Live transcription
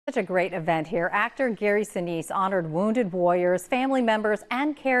Such a great event here. Actor Gary Sinise honored wounded warriors, family members,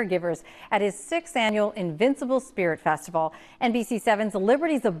 and caregivers at his 6th annual Invincible Spirit Festival. NBC7's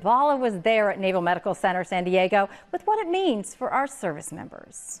Liberty Zabala was there at Naval Medical Center San Diego with what it means for our service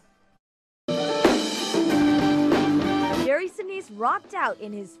members. Gary Sinise rocked out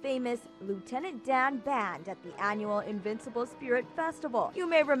in his famous Lieutenant Dan band at the annual Invincible Spirit Festival. You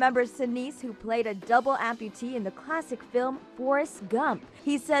may remember Sinise, who played a double amputee in the classic film Forrest Gump.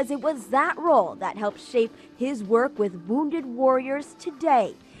 He says it was that role that helped shape his work with wounded warriors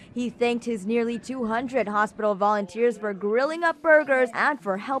today. He thanked his nearly 200 hospital volunteers for grilling up burgers and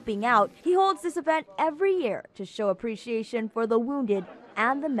for helping out. He holds this event every year to show appreciation for the wounded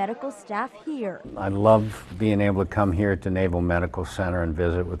and the medical staff here. I love being able to come here to Naval Medical Center and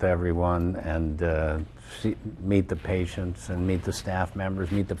visit with everyone and meet the patients and meet the staff members,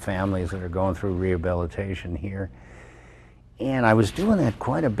 meet the families that are going through rehabilitation here. And I was doing that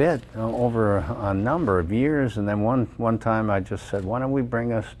quite a bit over a number of years, and then one time I just said, why don't we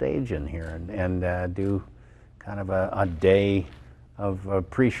bring a stage in here and do kind of a day of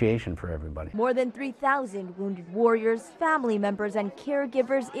appreciation for everybody. More than 3,000 wounded warriors, family members, and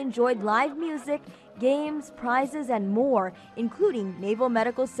caregivers enjoyed live music, games, prizes, and more, including Naval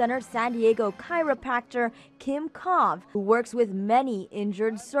Medical Center San Diego chiropractor Khauv, who works with many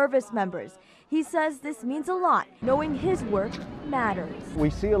injured service members. He says this means a lot, knowing his work matters. We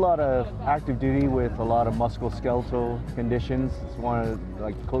see a lot of active duty with a lot of musculoskeletal conditions. It's one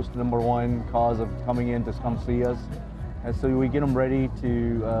of close to #1 cause of coming in to come see us. And so we get them ready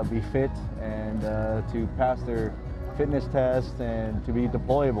to be fit and to pass their fitness test and to be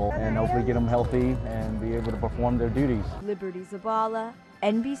deployable and hopefully get them healthy and be able to perform their duties. Liberty Zabala,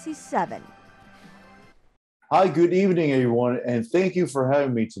 NBC7. Hi, good evening, everyone, and thank you for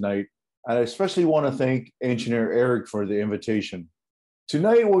having me tonight. And I especially want to thank Engineer Eric for the invitation.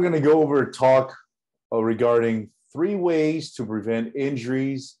 Tonight, we're going to go over a talk regarding 3 ways to prevent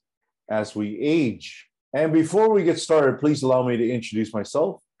injuries as we age. And before we get started, please allow me to introduce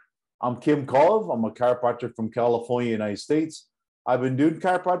myself. I'm Khauv. I'm a chiropractor from California, United States. I've been doing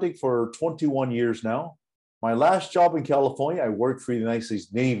chiropractic for 21 years now. My last job in California, I worked for the United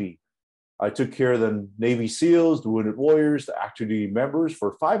States Navy. I took care of the Navy SEALs, the wounded warriors, the active duty members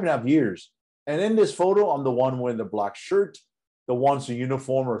for 5.5 years. And in this photo, I'm the one wearing the black shirt. The ones in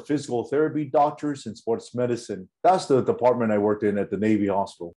uniform are physical therapy doctors and sports medicine. That's the department I worked in at the Navy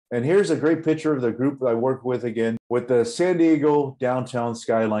Hospital. And here's a great picture of the group that I work with again, with the San Diego downtown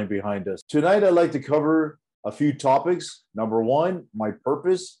skyline behind us. Tonight, I'd like to cover a few topics. Number 1, my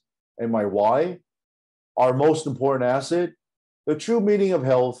purpose and my why, our most important asset, the true meaning of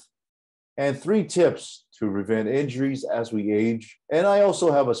health, and 3 tips to prevent injuries as we age. And I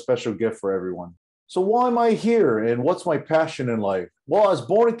also have a special gift for everyone. So why am I here and what's my passion in life? Well, I was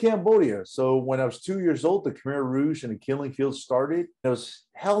born in Cambodia. So when I was 2 years old, the Khmer Rouge and the killing fields started. It was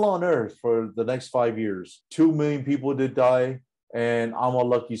hell on earth for the next 5 years. 2 million people did die, and I'm a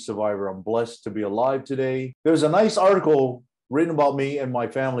lucky survivor. I'm blessed to be alive today. There's a nice article written about me and my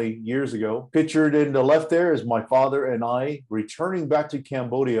family years ago. Pictured in the left there is my father and I returning back to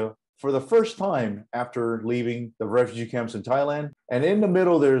Cambodia for the first time after leaving the refugee camps in Thailand. And in the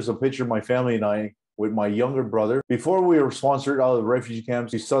middle, there's a picture of my family and I with my younger brother before we were sponsored out of the refugee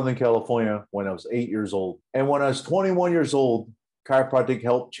camps to Southern California when I was 8 years old. And when I was 21 years old, chiropractic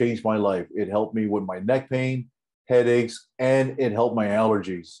helped change my life. It helped me with my neck pain, headaches, and it helped my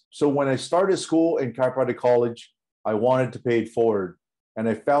allergies. So when I started school in chiropractic college, I wanted to pay it forward. And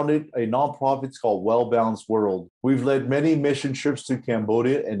I founded a nonprofit called Well Balanced World. We've led many mission trips to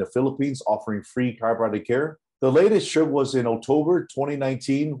Cambodia and the Philippines offering free chiropractic care. The latest trip was in October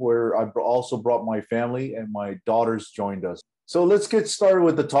 2019, where I also brought my family and my daughters joined us. So let's get started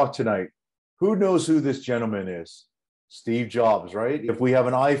with the talk tonight. Who knows who this gentleman is? Steve Jobs, right? If we have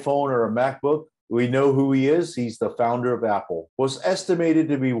an iPhone or a MacBook, we know who he is. He's the founder of Apple. Was estimated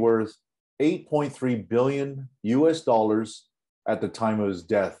to be worth $8.3 billion US at the time of his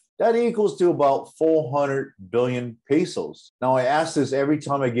death. That equals to about 400 billion pesos. Now, I ask this every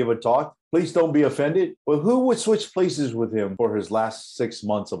time I give a talk. Please don't be offended. But who would switch places with him for his last 6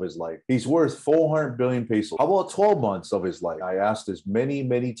 months of his life? He's worth 400 billion pesos. How about 12 months of his life? I ask this many,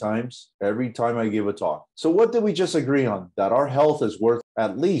 many times every time I give a talk. So what did we just agree on? That our health is worth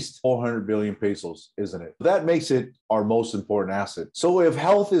at least 400 billion pesos, isn't it? That makes it our most important asset. So if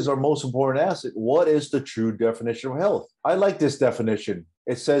health is our most important asset, what is the true definition of health? I like this definition.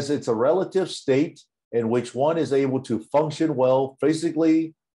 It says it's a relative state in which one is able to function well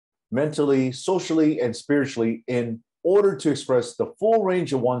physically, mentally, socially, and spiritually in order to express the full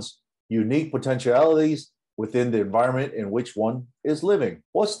range of one's unique potentialities within the environment in which one is living.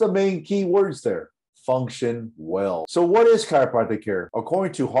 What's the main key words there? Function well. So what is chiropractic care?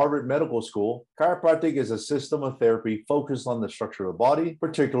 According to Harvard Medical School, chiropractic is a system of therapy focused on the structure of the body,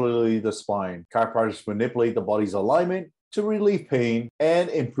 particularly the spine. Chiropractors manipulate the body's alignment to relieve pain and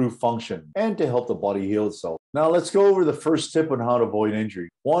improve function, and to help the body heal itself. Now let's go over the first tip on how to avoid injury.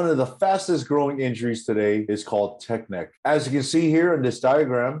 One of the fastest growing injuries today is called tech neck. As you can see here in this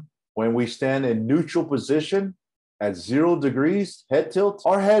diagram, when we stand in neutral position at 0 degrees head tilt,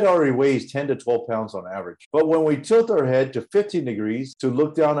 our head already weighs 10 to 12 pounds on average. But when we tilt our head to 15 degrees to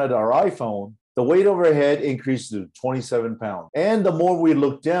look down at our iPhone, the weight of our head increases to 27 pounds. And the more we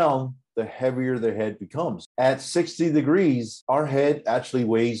look down, the heavier the head becomes. At 60 degrees, our head actually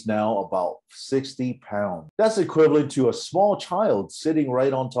weighs now about 60 pounds. That's equivalent to a small child sitting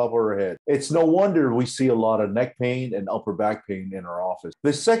right on top of our head. It's no wonder we see a lot of neck pain and upper back pain in our office.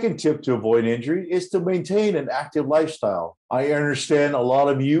 The second tip to avoid injury is to maintain an active lifestyle. I understand a lot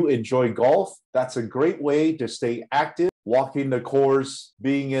of you enjoy golf. That's a great way to stay active. Walking the course,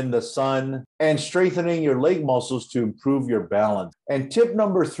 being in the sun, and strengthening your leg muscles to improve your balance. And tip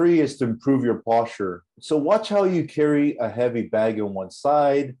number 3 is to improve your posture. So watch how you carry a heavy bag on one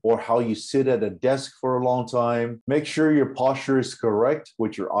side, or how you sit at a desk for a long time. Make sure your posture is correct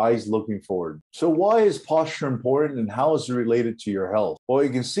with your eyes looking forward. So why is posture important, and how is it related to your health? Well,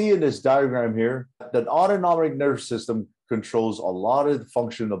 you can see in this diagram here that the autonomic nervous system controls a lot of the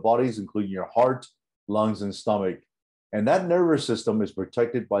function of the bodies, including your heart, lungs, and stomach. And that nervous system is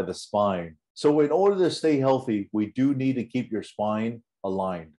protected by the spine. So in order to stay healthy, we do need to keep your spine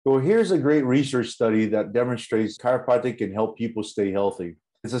aligned. So here's a great research study that demonstrates chiropractic can help people stay healthy.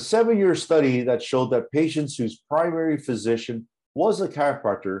 It's a 7-year study that showed that patients whose primary physician was a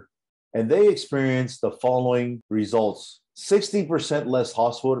chiropractor, and they experienced the following results: 60% less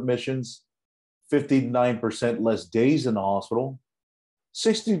hospital admissions, 59% less days in the hospital,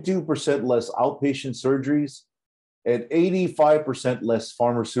 62% less outpatient surgeries, and 85% less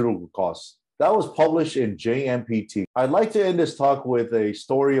pharmaceutical costs. That was published in JMPT. I'd like to end this talk with a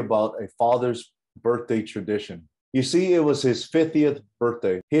story about a father's birthday tradition. You see, it was his 50th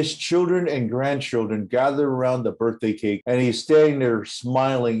birthday. His children and grandchildren gathered around the birthday cake, and he's standing there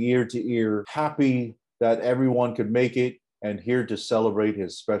smiling ear to ear, happy that everyone could make it and here to celebrate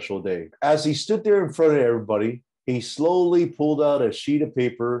his special day. As he stood there in front of everybody, he slowly pulled out a sheet of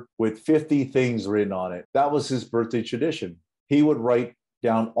paper with 50 things written on it. That was his birthday tradition. He would write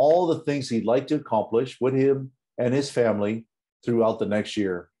down all the things he'd like to accomplish with him and his family throughout the next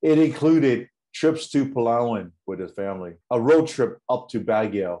year. It included trips to Palawan with his family, a road trip up to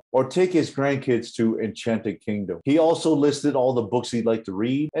Baguio, or take his grandkids to Enchanted Kingdom. He also listed all the books he'd like to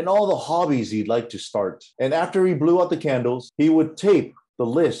read and all the hobbies he'd like to start. And after he blew out the candles, he would tape the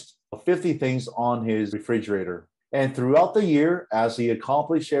list of 50 things on his refrigerator. And throughout the year, as he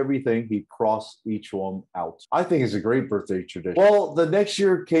accomplished everything, he'd cross each one out. I think it's a great birthday tradition. Well, the next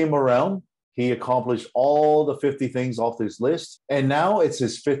year came around. He accomplished all the 50 things off his list. And now it's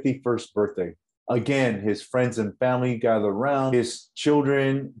his 51st birthday. Again, his friends and family gather around, his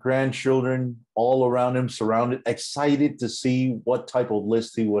children, grandchildren, all around him, surrounded, excited to see what type of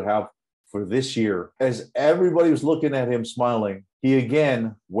list he would have for this year. As everybody was looking at him smiling, he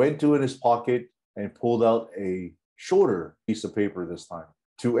again went to in his pocket and pulled out a shorter piece of paper this time.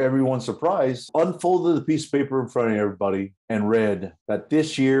 To everyone's surprise, unfolded the piece of paper in front of everybody and read that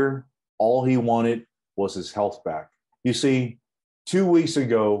this year, all he wanted was his health back. You see, 2 weeks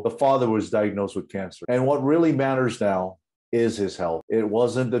ago, the father was diagnosed with cancer. And what really matters now is his health. It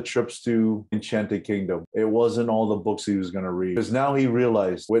wasn't the trips to Enchanted Kingdom. It wasn't all the books he was going to read. Because now he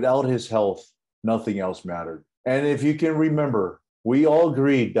realized without his health, nothing else mattered. And if you can remember, we all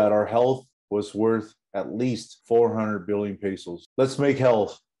agreed that our health was worth at least 400 billion pesos. Let's make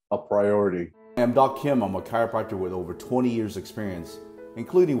health a priority. I'm Doc Kim. I'm a chiropractor with over 20 years experience,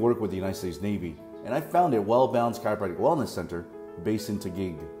 including work with the United States Navy. And I founded Well Balanced Chiropractic Wellness Center based in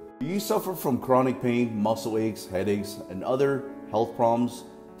Taguig. Do you suffer from chronic pain, muscle aches, headaches, and other health problems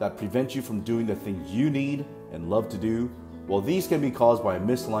that prevent you from doing the things you need and love to do? Well, these can be caused by a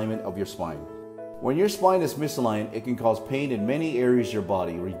misalignment of your spine. When your spine is misaligned, it can cause pain in many areas of your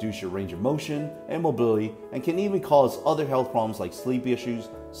body, reduce your range of motion and mobility, and can even cause other health problems like sleep issues,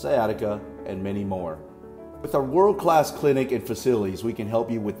 sciatica, and many more. With our world-class clinic and facilities, we can help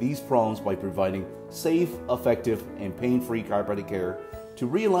you with these problems by providing safe, effective, and pain-free chiropractic care to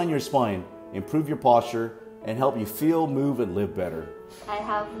realign your spine, improve your posture, and help you feel, move, and live better. I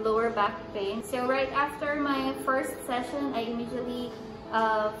have lower back pain. So right after my first session, I immediately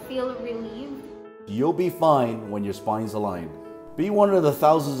feel relieved. You'll be fine when your spine's aligned. Be one of the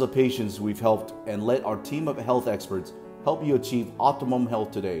thousands of patients we've helped and let our team of health experts help you achieve optimum health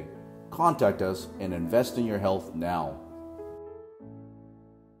today. Contact us and invest in your health now.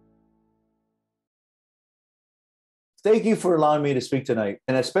 Thank you for allowing me to speak tonight.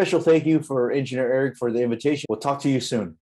 And a special thank you for Engineer Eric for the invitation. We'll talk to you soon.